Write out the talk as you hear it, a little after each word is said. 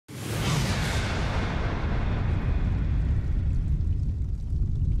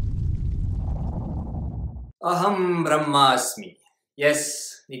Aham Brahmasmi.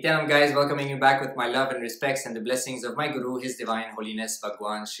 Yes, Nithyananda guys, welcoming you back with my love and respects and the blessings of my Guru, His Divine Holiness,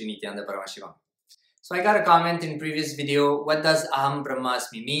 Bhagwan Shree Nithyananda Paramashiva. So I got a comment in previous video, what does Aham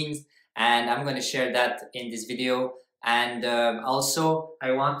Brahmasmi means? And I'm going to share that in this video. And also,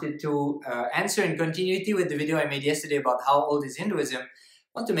 I wanted to answer in continuity with the video I made yesterday about how old is Hinduism. I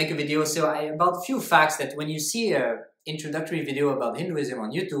want to make a video about a few facts that when you see an introductory video about Hinduism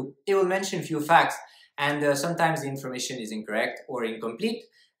on YouTube, it will mention few facts. And sometimes the information is incorrect or incomplete.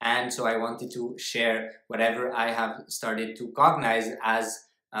 And so I wanted to share whatever I have started to cognize as,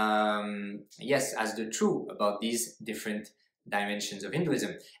 as the true about these different dimensions of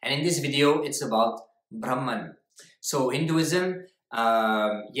Hinduism. And in this video, it's about Brahman. So Hinduism,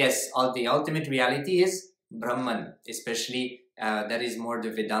 the ultimate reality is Brahman, especially that is more the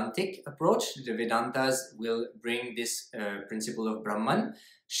Vedantic approach. The Vedantas will bring this principle of Brahman.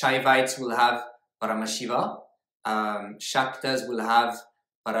 Shaivites will have Paramashiva, Shaktas will have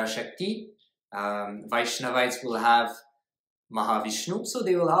Parashakti, Vaishnavites will have Mahavishnu. So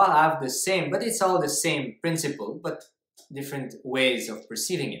they will all have the same, but it's all the same principle, but different ways of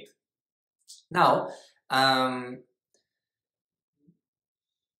perceiving it. Now,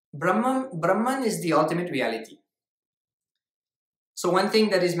 Brahman is the ultimate reality. So one thing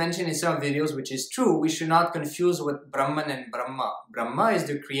that is mentioned in some videos, which is true, we should not confuse with Brahman and Brahma. Brahma is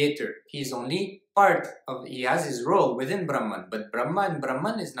the creator. He is only he has his role within Brahman, but Brahma and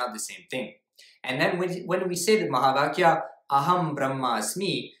Brahman is not the same thing. And then when we say the Mahavakya, Aham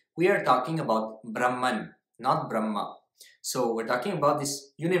Brahmasmi, we are talking about Brahman, not Brahma. So we're talking about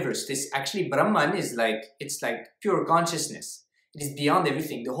this universe. Actually Brahman is it's like pure consciousness. It is beyond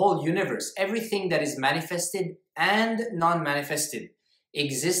everything, the whole universe. Everything that is manifested and non-manifested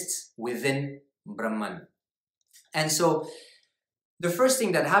exists within Brahman. And so the first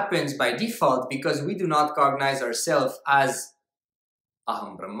thing that happens by default, because we do not cognize ourselves as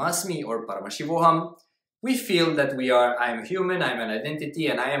Aham Brahmasmi or Paramashivoham, we feel that I am human, I am an identity,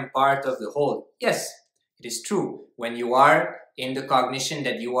 and I am part of the whole. Yes, it is true. When you are in the cognition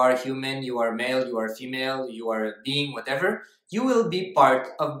that you are human, you are male, you are female, you are a being, whatever, you will be part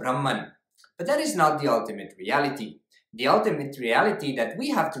of Brahman. But that is not the ultimate reality. The ultimate reality that we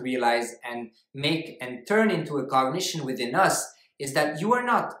have to realize and make and turn into a cognition within us is that you are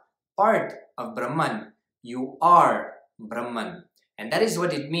not part of Brahman, you are Brahman. And that is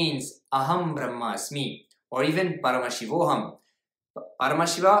what it means, Aham Brahmasmi, or even Paramashivoham.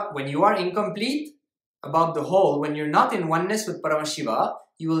 Paramashiva, when you are incomplete about the whole, when you're not in oneness with Paramashiva,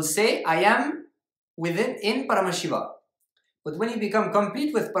 you will say, I am in Paramashiva. But when you become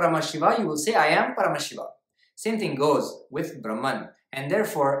complete with Paramashiva, you will say, I am Paramashiva. Same thing goes with Brahman. And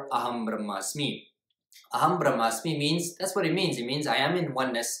therefore, Aham Brahmasmi. Aham Brahmasmi means, that's what it means. It means I am in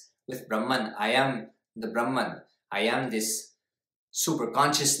oneness with Brahman. I am the Brahman. I am this super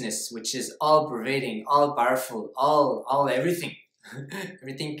consciousness, which is all pervading, all powerful, all everything.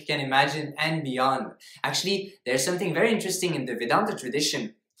 Everything you can imagine and beyond. Actually, there's something very interesting in the Vedanta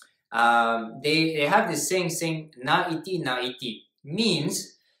tradition. They have this saying na iti,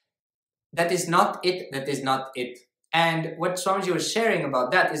 means that is not it, that is not it. And what Swamiji was sharing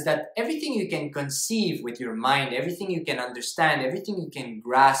about that is that everything you can conceive with your mind, everything you can understand, everything you can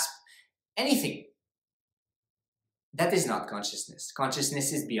grasp, anything, that is not consciousness.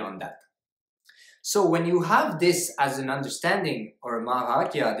 Consciousness is beyond that. So when you have this as an understanding or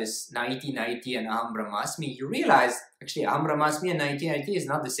Mahavakya, this Naiti and Aham Brahmasmi, you realize actually Aham Brahmasmi and Naiti is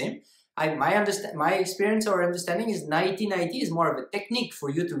not the same. My experience or understanding is Naiti is more of a technique for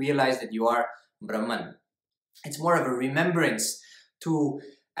you to realize that you are Brahman. It's more of a remembrance to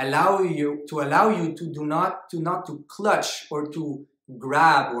allow you to not to clutch or to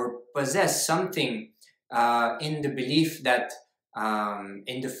grab or possess something in the belief that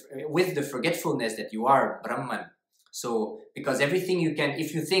with the forgetfulness that you are Brahman. So because everything you can,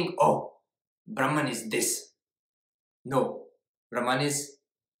 if you think, oh, Brahman is this, no, Brahman is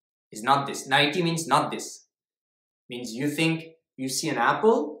not this. Naiti means not this. Means you think you see an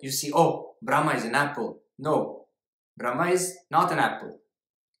apple, you see, oh, Brahma is an apple. No, Brahma is not an apple.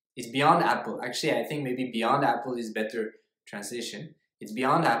 It's beyond apple. Actually, I think maybe beyond apple is better translation. It's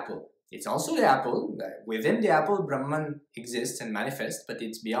beyond apple. It's also the apple. Within the apple, Brahman exists and manifests, but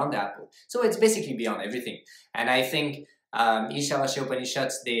it's beyond the apple. So it's basically beyond everything. And I think Ishavasya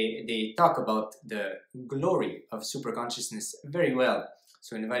Upanishads, they talk about the glory of superconsciousness very well.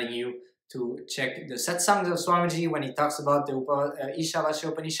 So inviting you to check the satsangs of Swamiji when he talks about the Ishavasya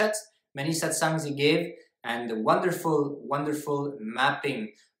Upanishads, many satsangs he gave, and the wonderful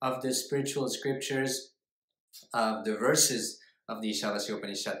mapping of the spiritual scriptures, of the verses of the Ishavasya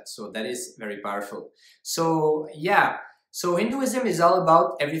Upanishad. So that is very powerful. So yeah, so Hinduism is all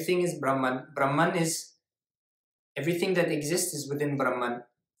about everything is Brahman. Brahman is everything that exists is within Brahman.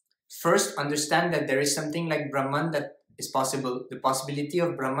 First, understand that there is something like Brahman that is possible. The possibility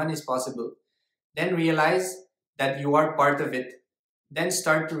of Brahman is possible. Then realize that you are part of it. Then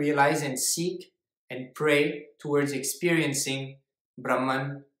start to realize and seek and pray towards experiencing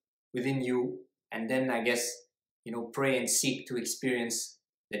Brahman within you. And then I guess, you know, pray and seek to experience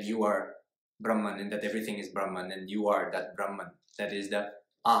that you are Brahman and that everything is Brahman and you are that Brahman. That is the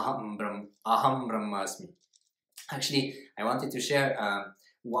Aham Brahmasmi. Actually, I wanted to share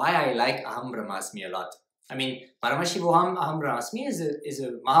why I like Aham Brahmasmi a lot. I mean, Paramashiva Aham Brahmasmi is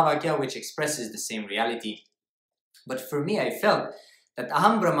a Mahavakya which expresses the same reality. But for me, I felt that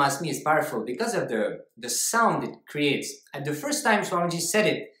Aham Brahmasmi is powerful because of the sound it creates. At the first time Swamiji said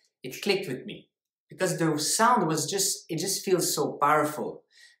it, it clicked with me. Because the sound was just, it just feels so powerful.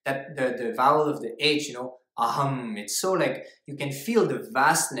 That the vowel of the H, you know, Aham, it's so like, you can feel the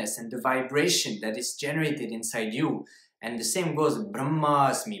vastness and the vibration that is generated inside you. And the same goes,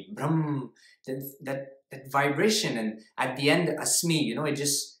 Brahmasmi, Brahm, that vibration, and at the end, Asmi, you know, it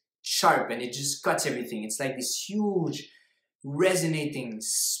just sharp and it just cuts everything. It's like this huge resonating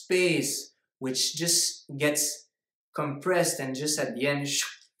space which just gets compressed and just at the end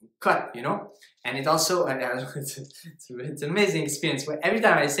cut, you know. And it also, it's an amazing experience. Every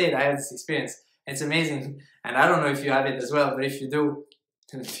time I say it, I have this experience. It's amazing, and I don't know if you have it as well, but if you do,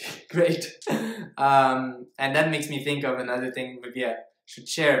 great. And that makes me think of another thing maybe I should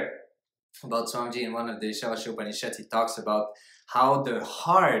share about Swamiji. In one of the Ishavasya Upanishads, he talks about how the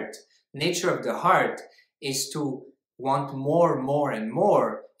heart, nature of the heart is to want more, more and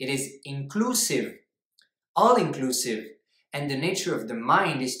more. It is inclusive, all-inclusive. And the nature of the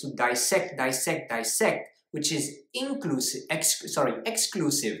mind is to dissect, dissect, dissect, which is inclusive,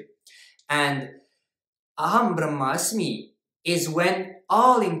 exclusive. And Aham Brahmasmi is when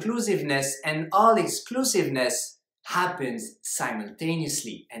all-inclusiveness and all-exclusiveness happens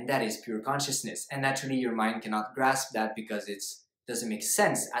simultaneously, and that is pure consciousness. And naturally your mind cannot grasp that because it doesn't make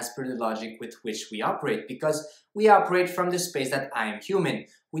sense as per the logic with which we operate, because we operate from the space that I am human.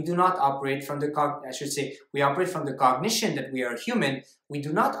 We do not operate from the, we operate from the cognition that we are human. We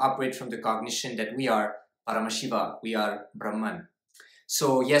do not operate from the cognition that we are Paramashiva, we are Brahman.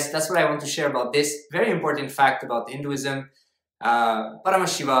 So yes, that's what I want to share about this very important fact about Hinduism.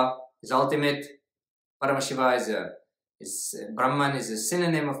 Paramashiva is ultimate. Paramashiva Brahman is a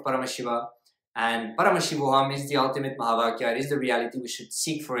synonym of Paramashiva, and Paramashivoham is the ultimate Mahavakya. It is the reality. We should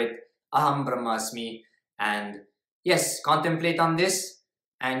seek for it. Aham Brahmasmi. And yes, contemplate on this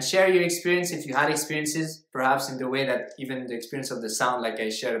and share your experience if you had experiences, perhaps in the way that even the experience of the sound, like I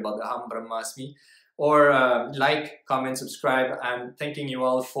shared about the Aham Brahmasmi. Or like, comment, subscribe. I'm thanking you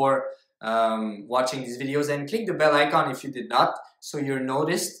all for watching these videos, and click the bell icon if you did not, so you're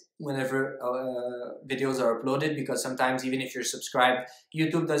noticed whenever videos are uploaded, because sometimes even if you're subscribed,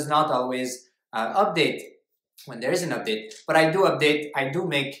 YouTube does not always update when there is an update. But I do update, I do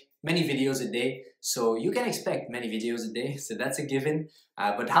make many videos a day, so you can expect many videos a day, so that's a given.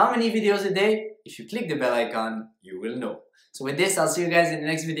 But how many videos a day? If you click the bell icon, you will know. So with this, I'll see you guys in the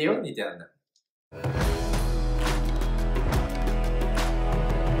next video. Nithyananda.